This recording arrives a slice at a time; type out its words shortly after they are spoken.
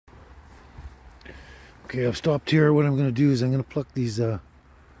Okay, I've stopped here. What I'm going to do is I'm going to pluck these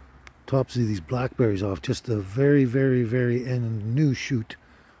tops of these blackberries off. Just the very, very, very end new shoot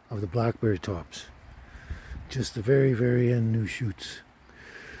of the blackberry tops. Just the very, very end new shoots.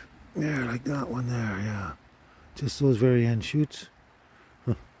 There, like that one there, yeah. Just those very end shoots.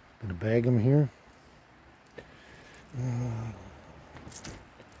 Gonna bag them here.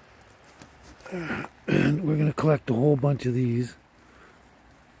 And we're gonna collect a whole bunch of these.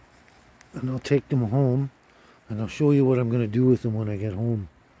 And I'll take them home. And I'll show you what I'm gonna do with them when I get home.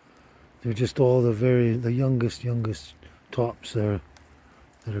 They're just all the youngest tops there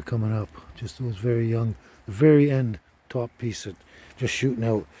that are coming up. Just those very young, the very end top piece that just shooting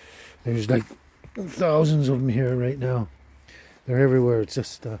out. There's like thousands of them here right now. They're everywhere. It's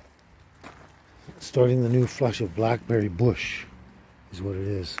just starting the new flush of blackberry bush is what it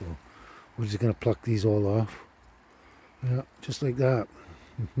is. So we're just going to pluck these all off. Yeah, just like that.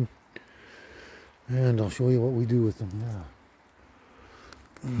 And I'll show you what we do with them.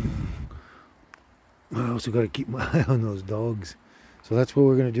 Yeah. I also got to keep my eye on those dogs. So that's what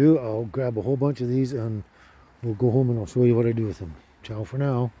we're going to do. I'll grab a whole bunch of these and we'll go home and I'll show you what I do with them. Ciao for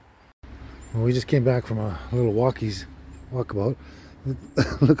now. Well, we just came back from a little walkabout.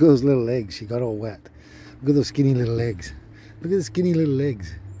 Look at those little legs. She got all wet. Look at those skinny little legs. Look at the skinny little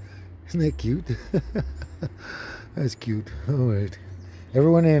legs. Isn't that cute? That's cute. Alright.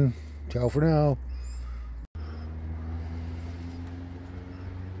 Everyone in. Ciao for now.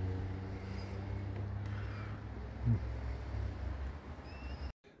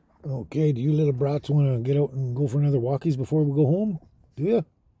 Okay, do you little brats want to get out and go for another walkies before we go home? Do you? Do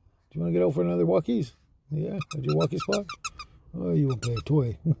you want to get out for another walkies? Yeah, at your walkie spot? Oh, you won't play a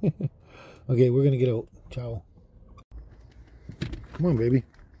toy. Okay, we're going to get out. Ciao. Come on, baby.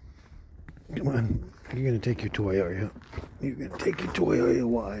 Come on. You're going to take your toy, are you? You're going to take your toy, are you?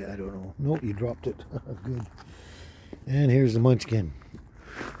 Why? I don't know. Nope, you dropped it. Good. And here's the munchkin.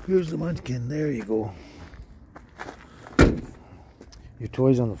 Here's the munchkin. There you go. Your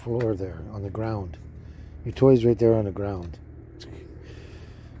toy's on the floor there, on the ground. Your toy's right there on the ground.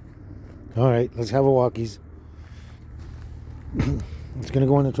 Alright, let's have a walkies. It's gonna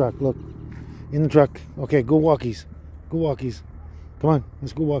go in the truck. Look. In the truck. Okay, go walkies. Go walkies. Come on,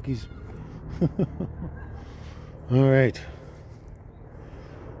 let's go walkies. Alright.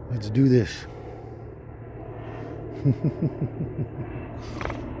 Let's do this.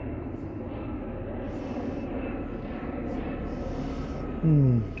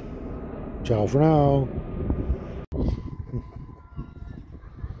 Ciao for now.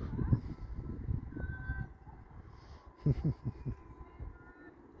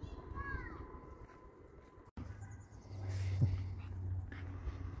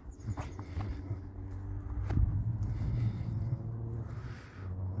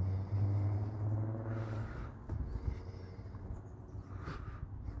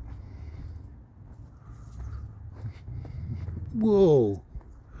 Whoa.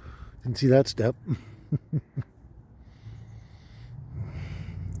 Didn't see that step.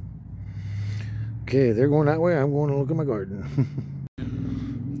 Okay, they're going that way. I'm going to look at my garden.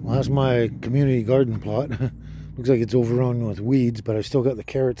 Well, that's my community garden plot. Looks like it's overrun with weeds, but I've still got the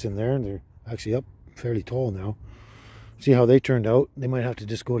carrots in there. They're actually up fairly tall now. See how they turned out. They might have to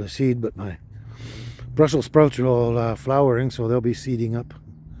just go to seed, but my Brussels sprouts are all flowering, so they'll be seeding up.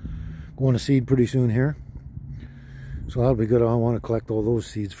 Going to seed pretty soon here. So that'll be good. I want to collect all those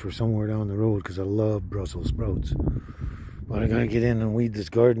seeds for somewhere down the road because I love Brussels sprouts. But I gotta get in and weed this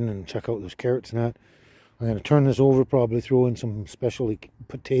garden and check out those carrots and that. I'm gonna turn this over, probably throw in some specialty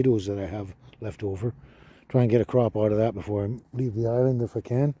potatoes that I have left over. Try and get a crop out of that before I leave the island if I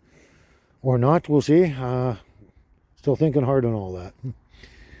can. Or not, we'll see. Still thinking hard on all that.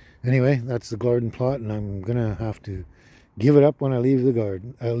 Anyway, that's the garden plot, and I'm gonna have to give it up when I leave the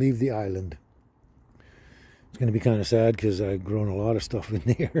garden. I leave the island. It's going to be kind of sad because I've grown a lot of stuff in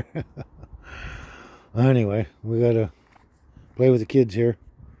there. Anyway, we got to play with the kids here.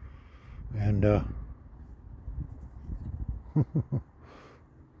 And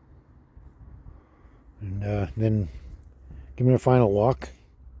then give me a final walk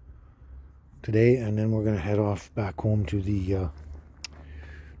today. And then we're going to head off back home to the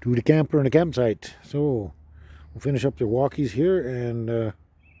camper and the campsite. So we'll finish up the walkies here and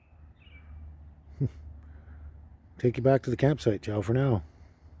take you back to the campsite. Ciao for now.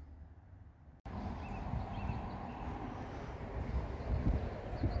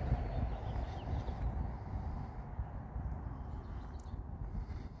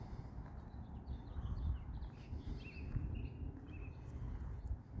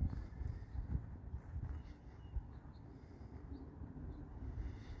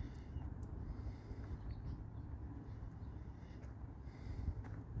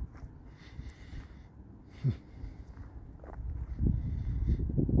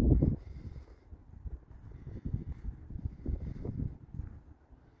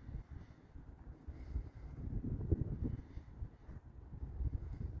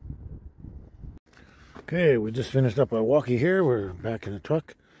 Okay, we just finished up our walkie here. We're back in the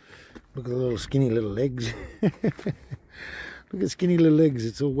truck. Look at the little skinny little legs. Look at skinny little legs.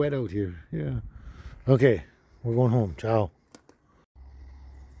 It's so wet out here. Yeah. Okay, we're going home. Ciao.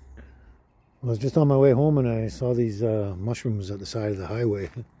 I was just on my way home and I saw these mushrooms at the side of the highway.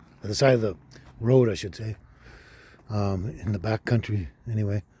 At the side of the road, I should say. In the back country,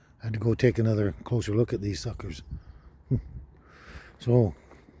 anyway. I had to go take another closer look at these suckers. So,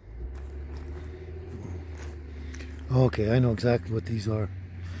 okay, I know exactly what these are.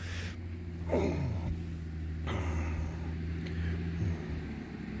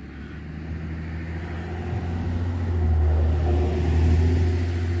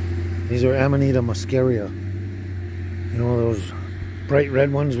 These are Amanita muscaria. You know those bright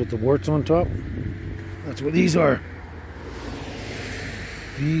red ones with the warts on top? That's what these are.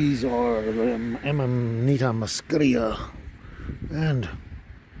 These are Amanita muscaria. And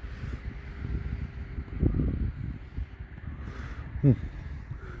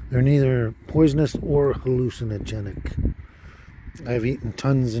they're neither poisonous or hallucinogenic. I've eaten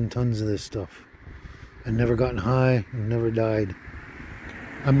tons and tons of this stuff and never gotten high and never died.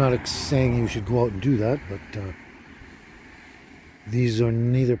 I'm not saying you should go out and do that, but these are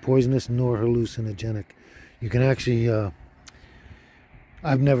neither poisonous nor hallucinogenic. You can actually,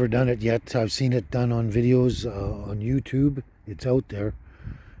 I've never done it yet. I've seen it done on videos on YouTube. It's out there.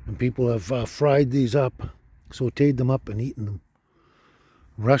 And people have fried these up, sauteed them up and eaten them.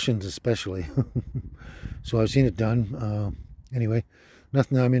 Russians especially. So I've seen it done. Anyway,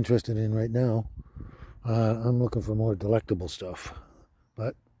 nothing I'm interested in right now. I'm looking for more delectable stuff.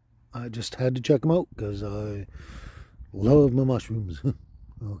 But I just had to check them out because I love my mushrooms.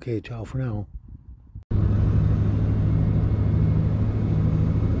 Okay, ciao for now.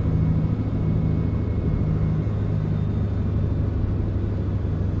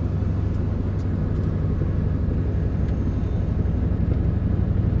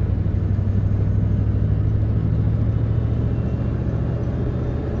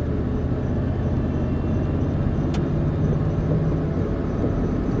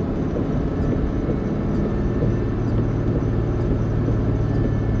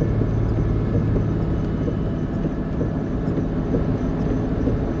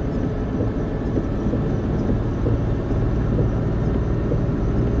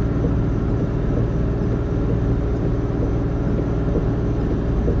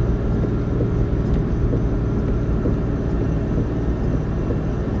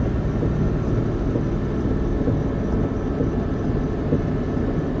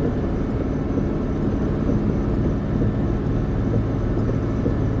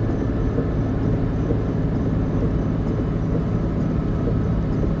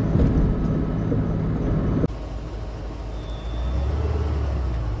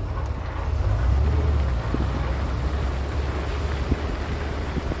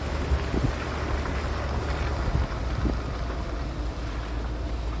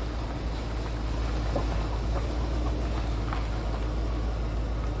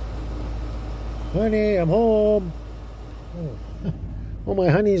 Honey, I'm home. Oh, my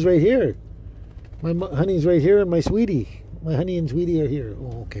honey's right here. My honey's right here and my sweetie. My honey and sweetie are here.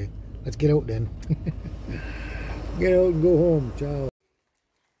 Oh, okay. Let's get out then. Get out and go home. Ciao.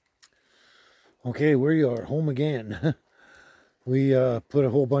 Okay, we are home again. We put a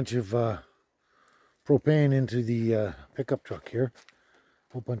whole bunch of propane into the pickup truck here.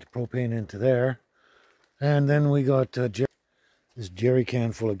 A whole bunch of propane into there. And then we got this jerry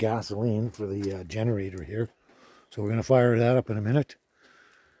can full of gasoline for the generator here. So we're going to fire that up in a minute.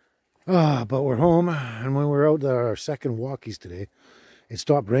 But we're home, and when we were out our second walkies today, it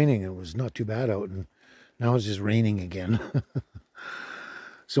stopped raining. It was not too bad out, and now it's just raining again.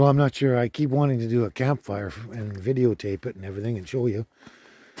 So I'm not sure. I keep wanting to do a campfire and videotape it and everything and show you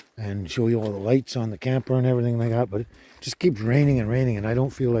all the lights on the camper and everything like that, but it just keeps raining and raining, and I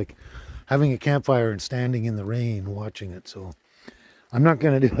don't feel like having a campfire and standing in the rain watching it. So I'm not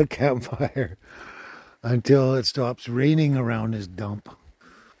going to do a campfire until it stops raining around this dump.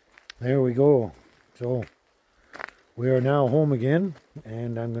 There we go. So we are now home again,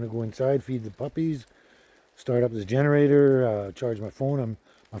 and I'm going to go inside, feed the puppies, start up this generator, charge my phone.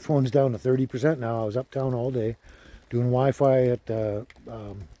 My phone's down to 30% now. I was uptown all day doing Wi-Fi at the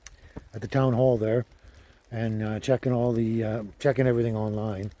town hall there, and checking everything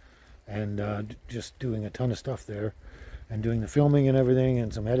online, and just doing a ton of stuff there, and doing the filming and everything,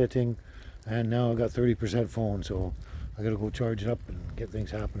 and some editing. And now I got 30% phone, so I gotta go charge it up and get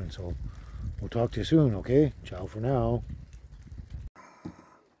things happening. So we'll talk to you soon, okay? Ciao for now.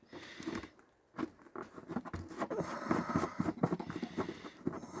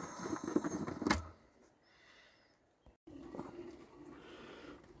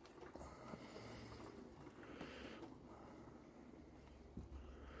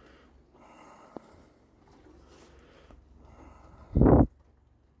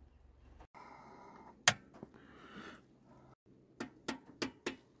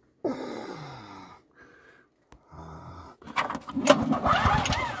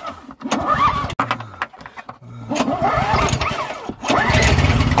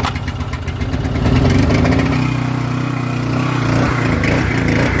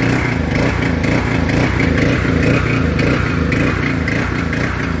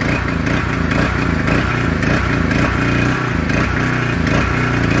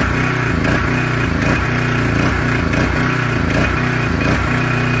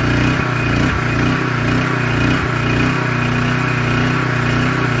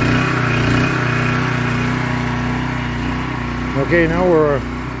 Okay, now we're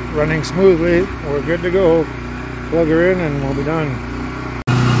running smoothly. We're good to go. Plug her in and we'll be done.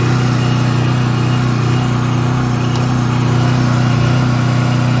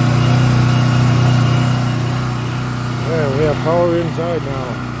 There, we have power inside now.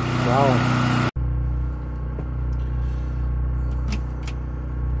 Wow.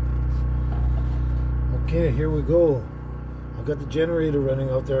 Okay, here we go. I've got the generator running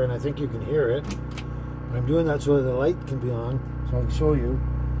out there and I think you can hear it. I'm doing that so that the light can be on, so I can show you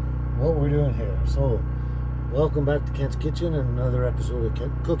what we're doing here. So, welcome back to Kent's Kitchen and another episode of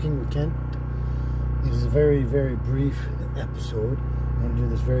Cooking with Kent. It is a very, very brief episode. I'm going to do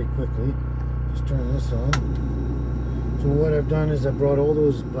this very quickly. Just turn this on. So what I've done is I brought all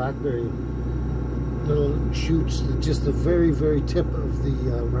those blackberry little shoots, just the very, very tip of the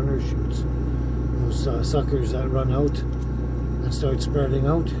runner shoots. Those suckers that run out and start spreading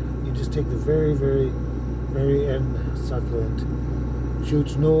out. You just take the very, very, very end succulent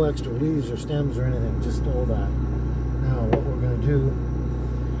shoots, no extra leaves or stems or anything, just all that. Now what we're going to do,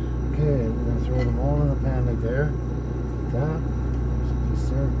 okay, we're going to throw them all in the pan like there, like that. There's a piece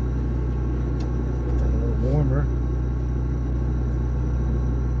there. Get that a little warmer.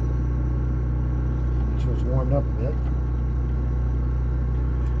 Make sure it's warmed up a bit.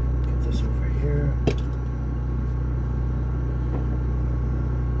 Get this over here.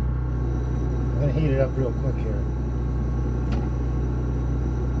 I'm going to heat it up real quick here.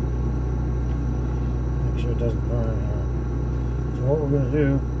 Make sure it doesn't burn here. So what we're going to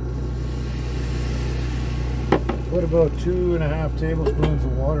do, put about 2.5 tablespoons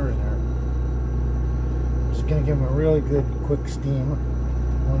of water in there. Just going to give them a really good quick steam. I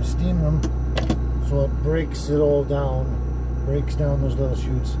want to steam them so it breaks it all down, breaks down those little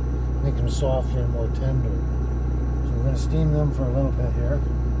shoots, make them softer and more tender. So we're going to steam them for a little bit here.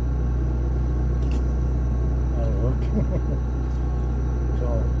 That'll work. So,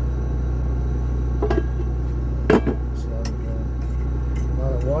 see how we go.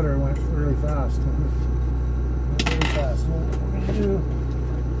 Well, the water went really fast. Went really fast. So what we're going to do, I'm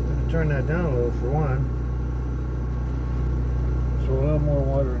going to turn that down a little for one. Throw a little more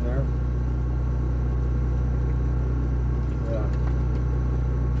water in there. Yeah.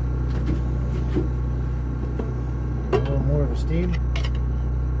 A little more of the steam.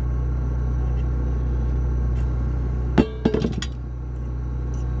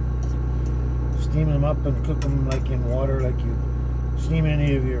 Steam them up and cook them like in water, like you steam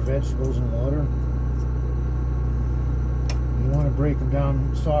any of your vegetables in water. You want to break them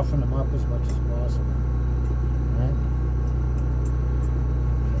down, soften them up as much as possible. Right?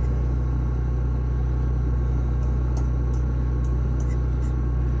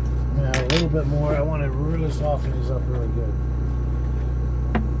 Now a little bit more. I want to really soften these up really good.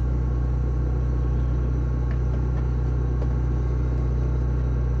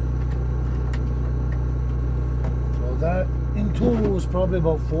 That in total was probably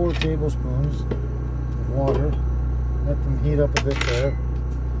about 4 tablespoons of water. Let them heat up a bit there.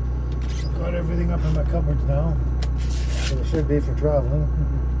 I've got everything up in my cupboards now, so they should be for traveling.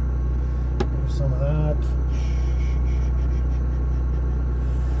 There's some of that.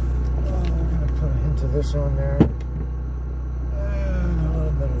 Oh, we're going to put a hint of this on there. And a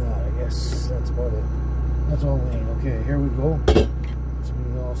little bit of that, I guess. That's about it. That's all we need. Okay, here we go. It's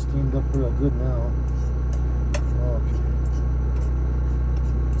been all steamed up real good now. Okay.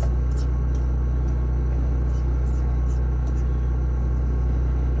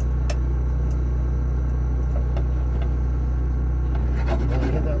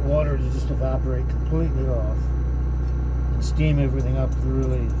 Now get that water to just evaporate completely off and steam everything up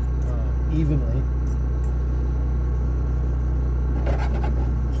really evenly.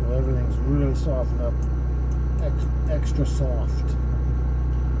 So everything's really softened up, extra soft.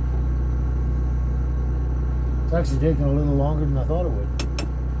 It's actually taking a little longer than I thought it would,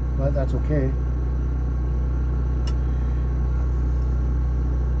 but that's okay.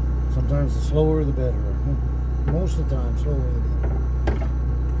 Sometimes the slower the better. Most of the time, slower the better.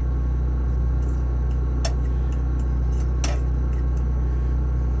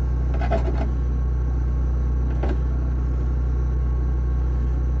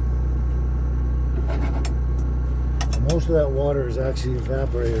 Most of that water is actually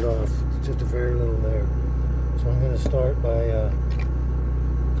evaporated off. It's just a very little there. So I'm going to start by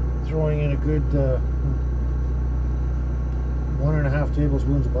throwing in a good 1.5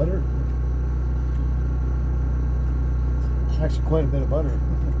 tablespoons of butter. Actually quite a bit of butter.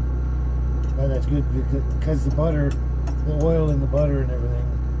 That's good because the butter, the oil in the butter and everything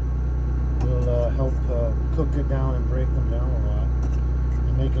will help cook it down and break them down a lot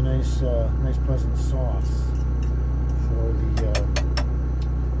and make a nice, nice pleasant sauce for or the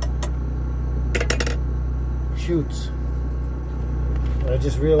shoots. I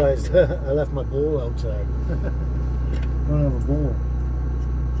just realized I left my bowl outside. Don't have a bowl.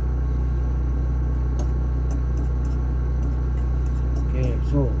 Okay,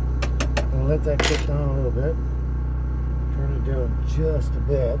 so I'm gonna let that cook down a little bit. Turn it down just a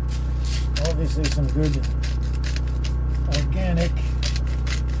bit. Obviously some good organic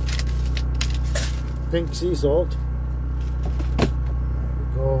pink sea salt. There we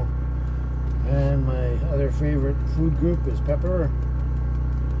go. And my other favorite food group is pepper.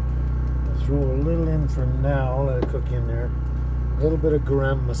 I'll throw a little in for now, let it cook in there. A little bit of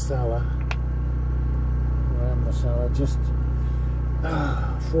garam masala. Garam masala, just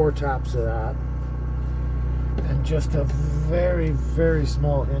 4 taps of that. And just a very, very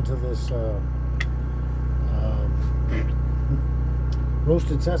small hint of this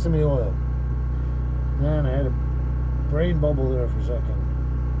roasted sesame oil. Man, I had a brain bubble there for a second.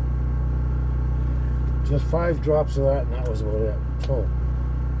 Just 5 drops of that, and that was about it. So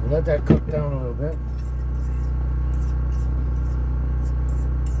we'll let that cook down a little bit.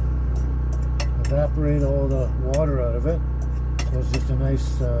 Evaporate all the water out of it. So it's just a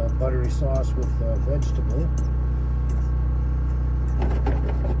nice buttery sauce with vegetable.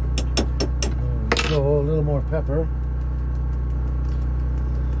 So a little more pepper.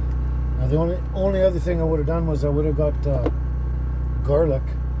 Now the only other thing I would have done was I would have got garlic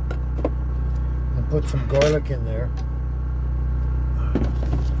and put some garlic in there.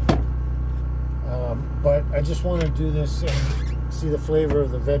 But I just want to do this and see the flavor of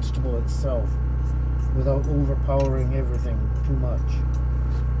the vegetable itself without overpowering everything too much.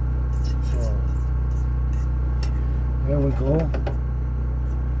 So there we go.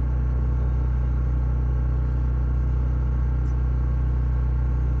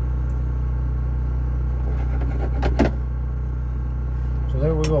 So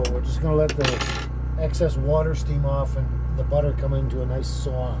there we go. We're just going to let the excess water steam off and the butter come into a nice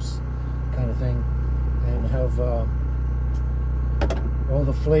sauce kind of thing, and have all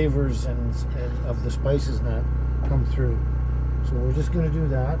the flavors and of the spices and that come through. So we're just going to do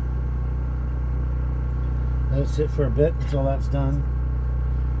that. Let it sit for a bit until that's done,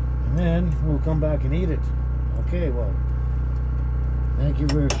 and then we'll come back and eat it. Okay, well, thank you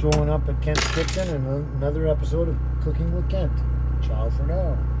for showing up at Kent's Kitchen and another episode of Cooking with Kent. Ciao for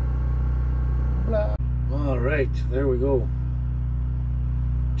now. Blah. All right, there we go.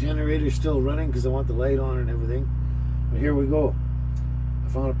 Generator's still running because I want the light on and everything. But here we go. I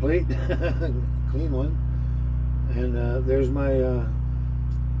found a plate, clean one, and there's my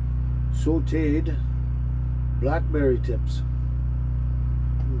sauteed blackberry tips.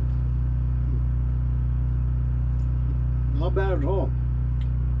 Not bad at all.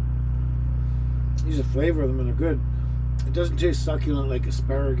 These are flavor of them and they're good. It doesn't taste succulent like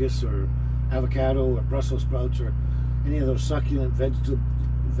asparagus or avocado or Brussels sprouts or any of those succulent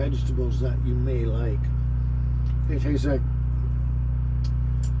vegetables that you may like. It tastes like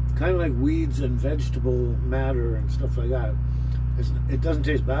kind of like weeds and vegetable matter and stuff like that. It doesn't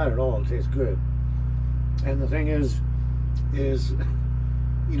taste bad at all. It tastes good. And the thing is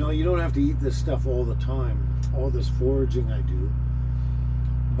you know, you don't have to eat this stuff all the time, all this foraging I do.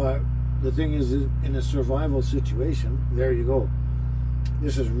 But the thing is, in a survival situation, there you go.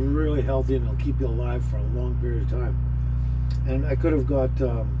 This is really healthy and it'll keep you alive for a long period of time. And I could have got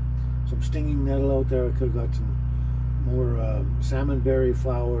some stinging nettle out there. I could have got some more salmonberry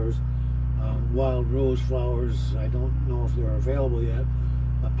flowers, wild rose flowers. I don't know if they're available yet.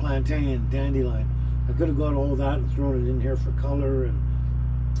 A plantain, dandelion. I could have got all that and thrown it in here for color and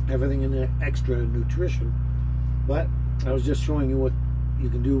everything in the extra nutrition. But I was just showing you what you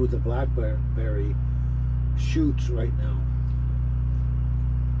can do with the blackberry shoots right now.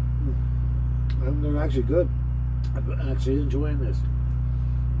 And they're actually good. I'm actually enjoying this.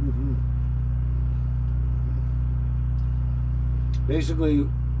 Basically,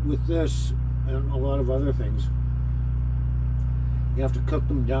 with this and a lot of other things, you have to cook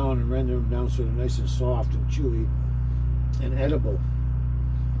them down and render them down so they're nice and soft and chewy and edible.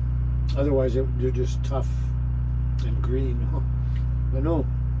 Otherwise, they're just tough and green. But no,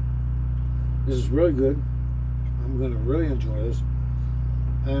 this is really good. I'm going to really enjoy this.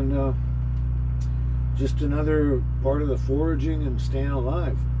 And just another part of the foraging and staying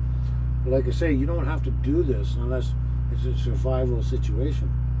alive. But like I say, you don't have to do this unless it's a survival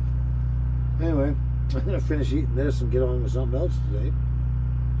situation. Anyway, I'm going to finish eating this and get on with something else today.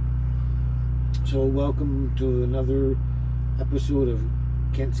 So welcome to another episode of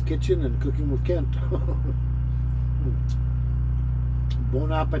Kent's Kitchen and Cooking with Kent.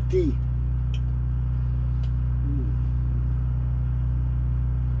 Bon appetit.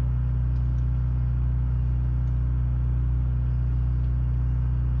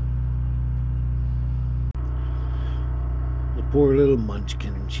 Poor little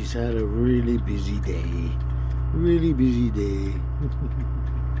munchkin. She's had a really busy day. Really busy day.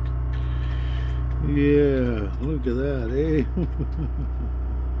 Yeah, look at that, eh?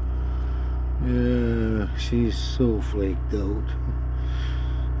 Yeah, she's so flaked out.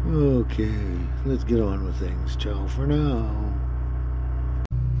 Okay, let's get on with things. Ciao for now.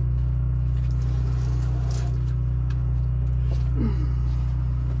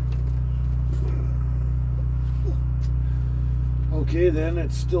 Okay then,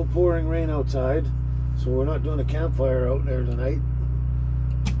 it's still pouring rain outside, so we're not doing a campfire out there tonight.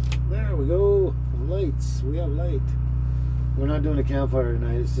 There we go, lights, we have light. We're not doing a campfire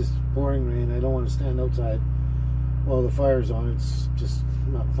tonight, it's just pouring rain. I don't want to stand outside while the fire's on. It's just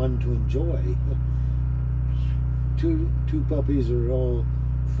not fun to enjoy. Two puppies are all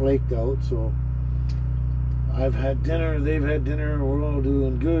flaked out, so I've had dinner, they've had dinner, we're all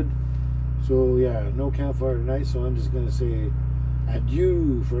doing good. So yeah, no campfire tonight, so I'm just gonna say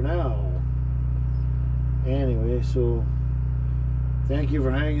adieu for now. Anyway, so thank you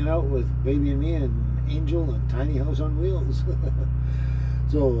for hanging out with Baby and me and Angel and Tiny House on Wheels.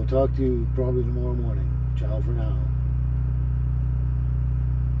 So I'll talk to you probably tomorrow morning. Ciao for now.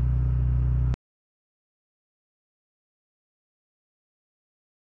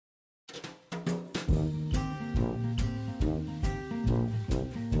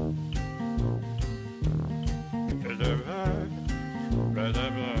 Blah, blah,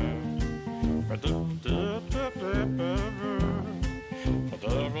 blah, blah, blah, blah, blah.